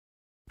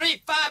3,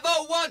 5,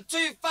 0, 1,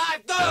 2,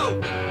 5,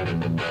 go!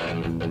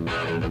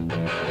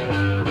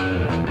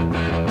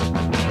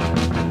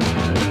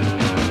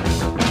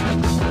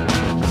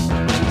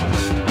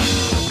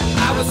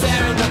 I was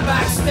there in the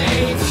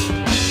backstage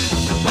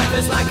when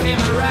this light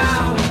came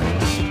around.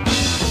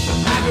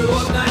 I grew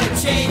up not a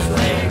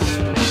changeling,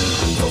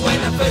 so when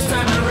the first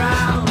time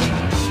around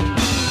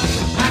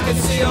I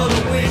could see all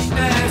the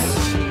weakness,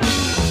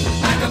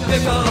 I could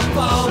pick all the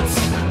faults,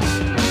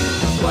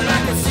 but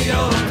I could see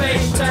all the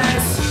fake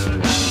tests,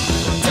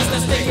 just a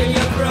stick in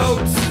your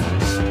throat.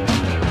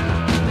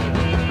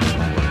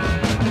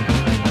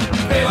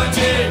 B1G,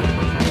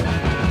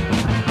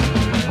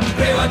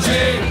 B1G,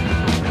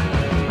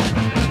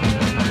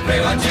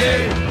 B1G.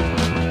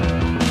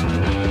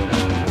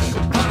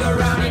 Hung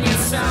around in your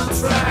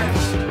soundtrack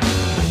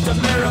to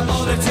mirror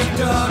all that you've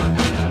done,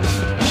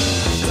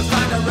 to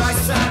find the right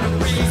side of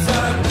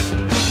reason,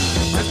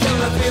 to kill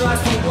the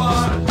feelings for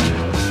one.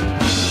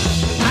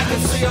 I can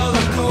see all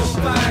the cold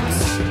facts,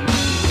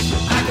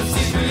 I can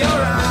see through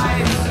your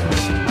eyes.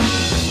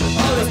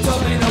 All this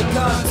told me no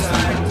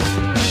contact,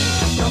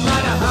 no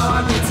matter how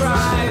hard you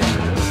tried.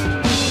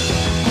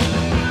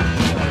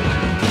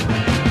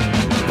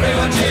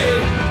 B1G,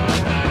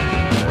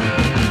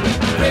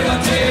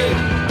 B1G,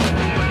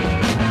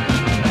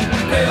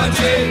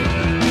 B1G.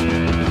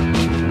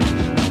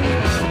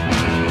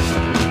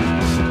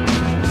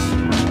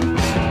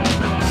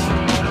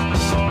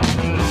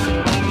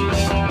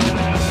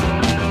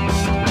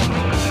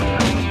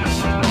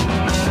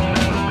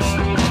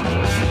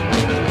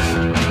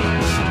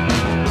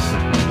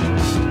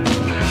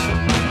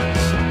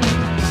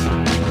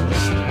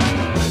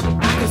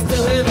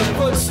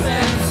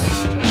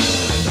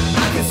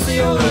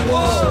 All the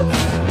walls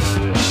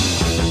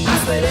I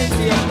slid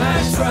into your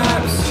man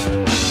traps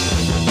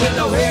with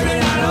no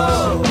hearing at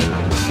all.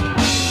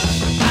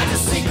 I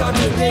just see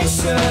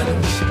contradiction,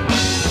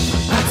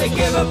 I had to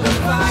give up the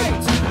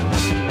fight,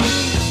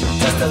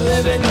 just to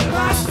live in the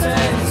past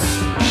tense,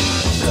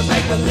 to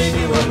make believe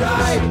you were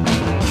right.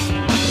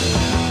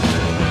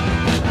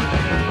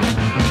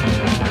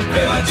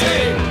 B1G,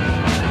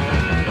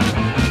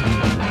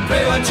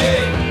 B1G,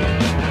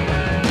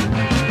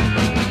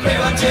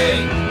 B1G.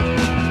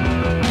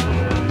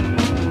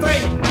 3,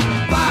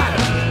 5,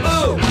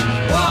 0,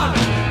 1,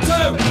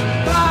 2,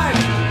 5.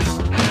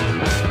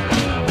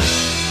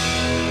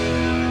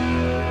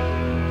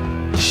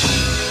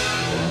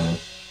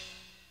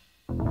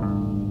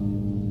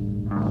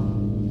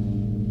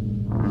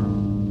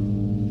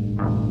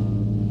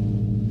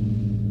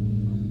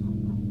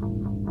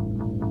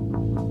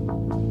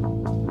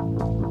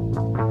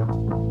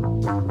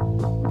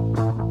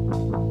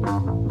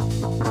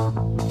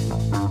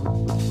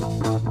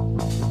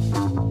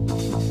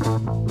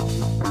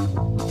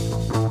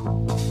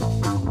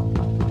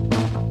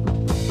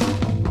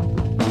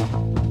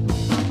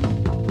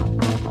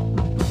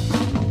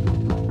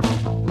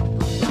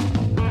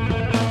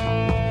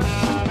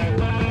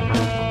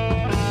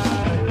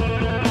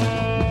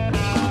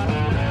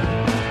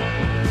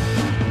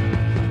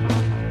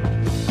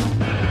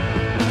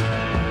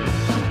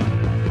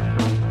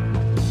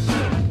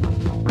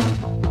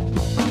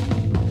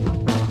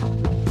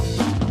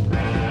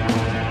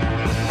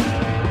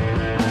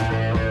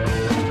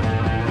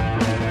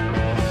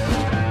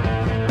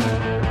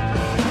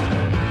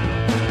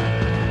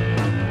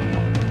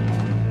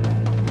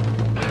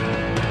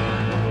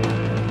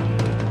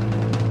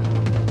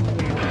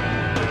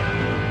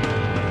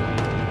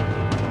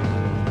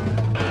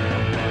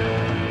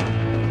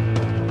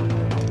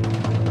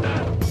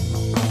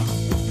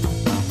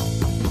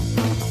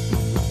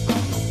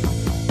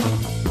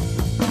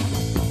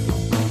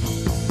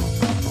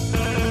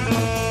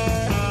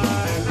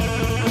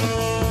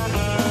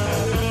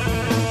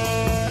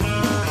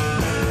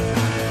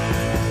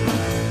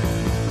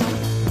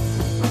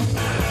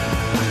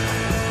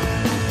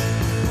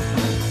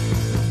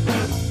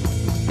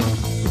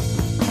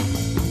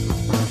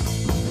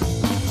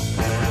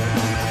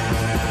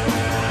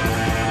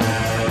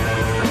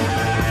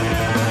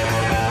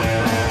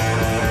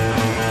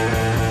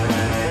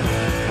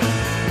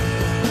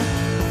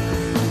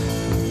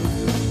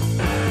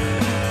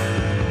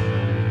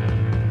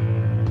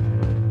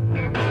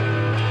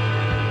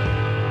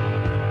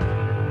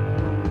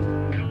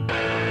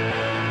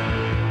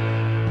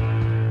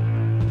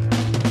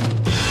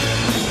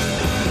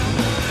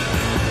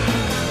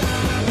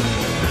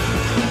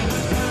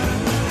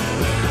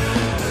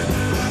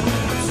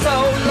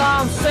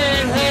 I'm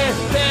sitting here,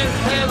 didn't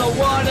hear the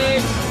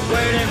warning,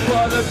 waiting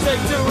for the tick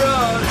to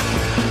run.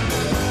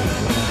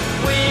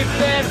 We've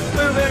been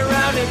moving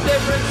around in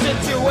different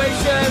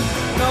situations,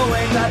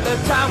 knowing that the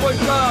time would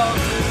come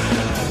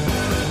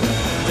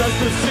just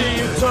to see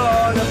you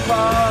torn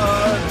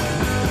apart.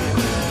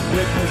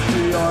 Witness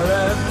to your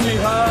empty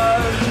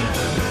heart.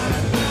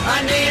 I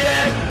need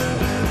it,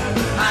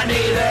 I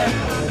need it,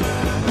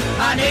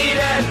 I need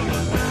it.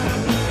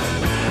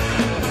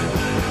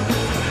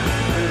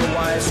 Through the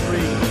wire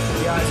screen,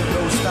 the eyes of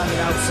those standing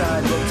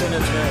outside looked in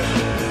at me,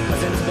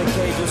 as into the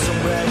cage of some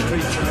rare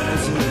creature in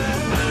his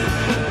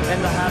youth. In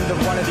the hand hand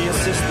of one of the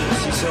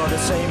assistants, she saw the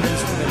same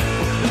instrument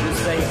which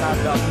they had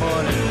that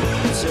morning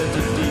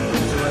inserted deep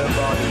into her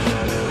body.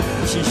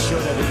 She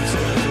shuddered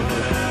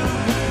instinctively.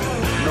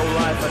 No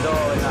life at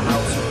all in the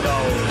house of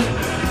dolls.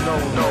 No,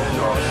 no,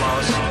 no,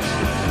 lost.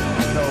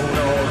 No,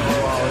 no, no,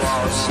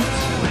 lost.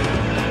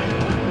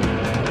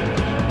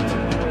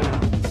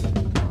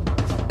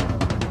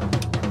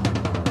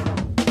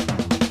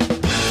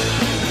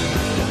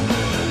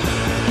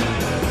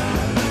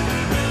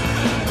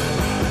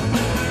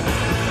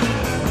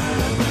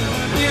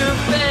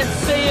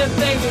 Seeing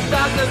things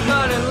without the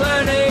fun and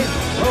learning,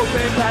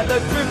 hoping that the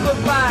truth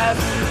will pass.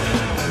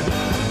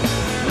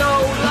 No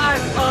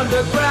life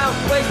underground,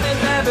 wasting,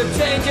 never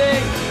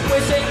changing,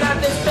 wishing that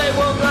this day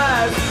won't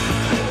last.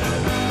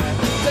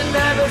 To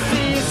never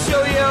see you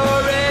show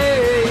your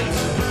age,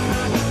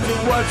 to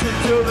watch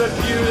until the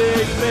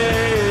beauty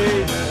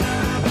fades.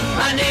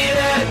 I need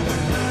it,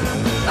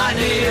 I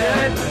need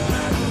it,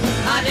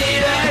 I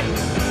need it.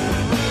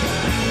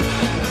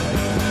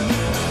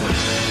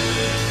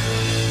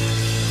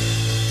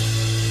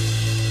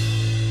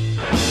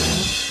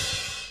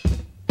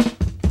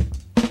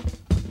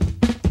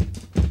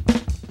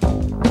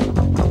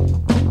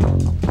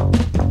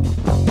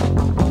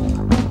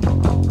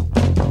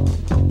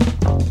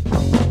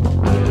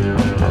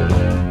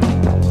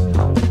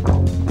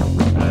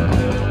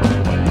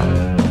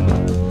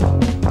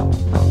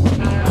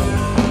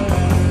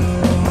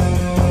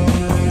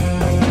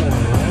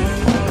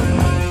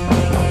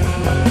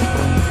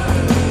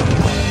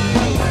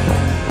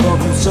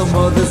 Some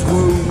other's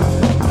womb,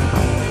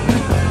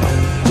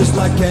 just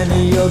like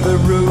any other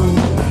room.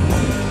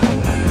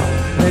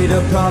 Made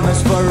a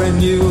promise for a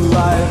new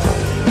life,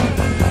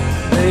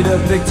 made a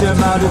victim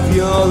out of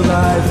your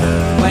life.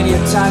 When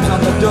your time's on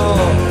the door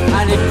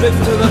and it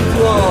drips to the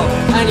floor,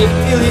 and you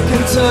feel you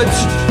can touch,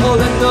 all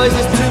the noise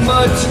is too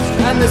much,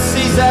 and the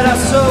seas that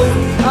are sown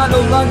are no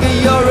longer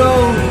your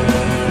own.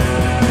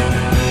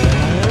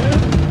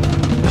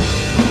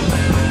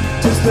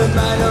 Just a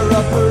minor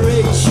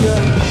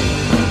operation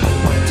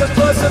to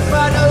force a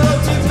final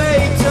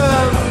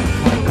ultimatum.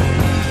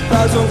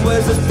 Thousand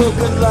words are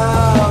spoken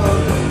loud,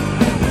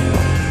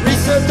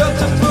 reason not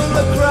to fool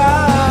the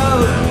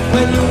crowd.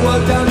 When you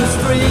walk down the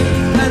street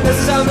and the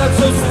sound not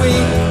so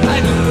sweet,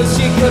 and you wish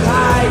you could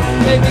hide,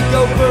 maybe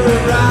go for a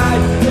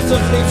ride to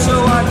some peep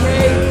show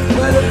arcade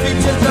where the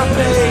future's not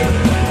made.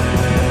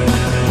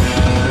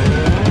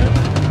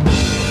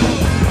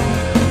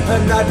 A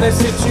nightmare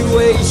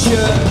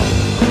situation,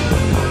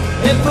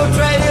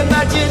 infiltrate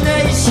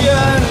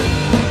imagination.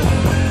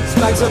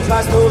 Spikes of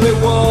past all it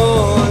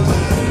was,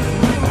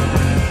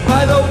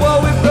 by the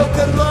wall with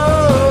broken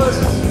laws.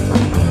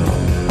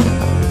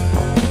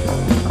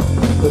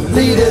 The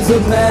leader's a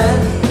man,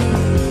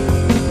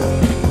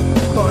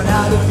 born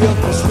out of your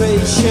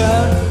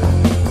frustration.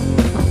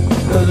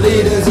 The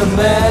leader's a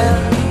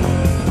man,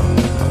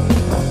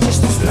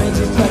 just a strange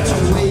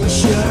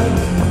infatuation.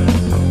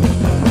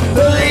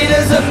 The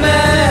leader's a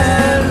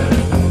man,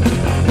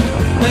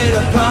 made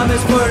a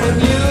promise for a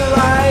new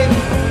life.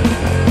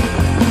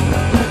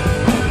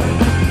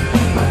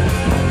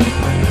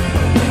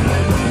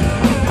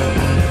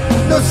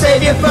 No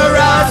savior for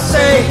our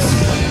sakes,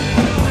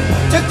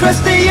 to crush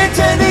the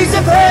eternities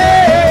of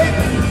hate.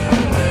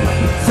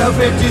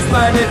 Self-induced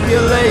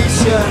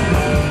manipulation,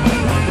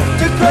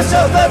 to crush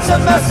our thoughts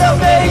of our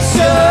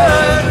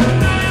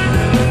salvation.